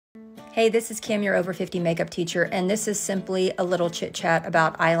Hey, this is Kim, your over 50 makeup teacher, and this is simply a little chit chat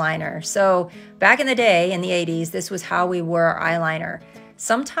about eyeliner. So back in the day, in the 80s, this was how we wore our eyeliner.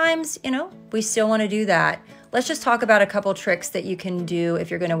 Sometimes, we still want to do that. Let's just talk about a couple tricks that you can do if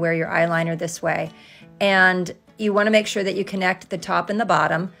you're going to wear your eyeliner this way. And you want to make sure that you connect the top and the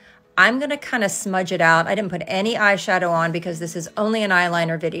bottom. I'm going to kind of smudge it out. I didn't put any eyeshadow on because this is only an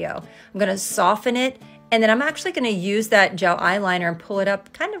eyeliner video. I'm going to soften it. And then I'm actually going to use that gel eyeliner and pull it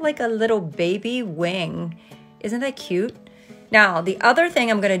up kind of like a little baby wing. Isn't that cute? Now, the other thing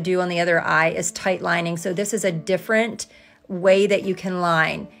I'm going to do on the other eye is tight lining. So this is a different way that you can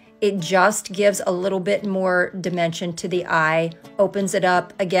line. It just gives a little bit more dimension to the eye, opens it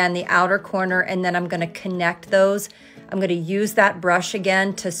up, again, the outer corner, and then I'm going to connect those. I'm going to use that brush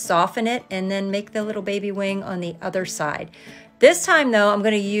again to soften it and then make the little baby wing on the other side. This time though, I'm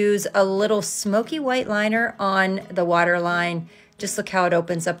going to use a little smoky white liner on the waterline. Just look how it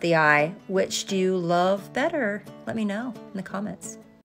opens up the eye. Which do you love better? Let me know in the comments.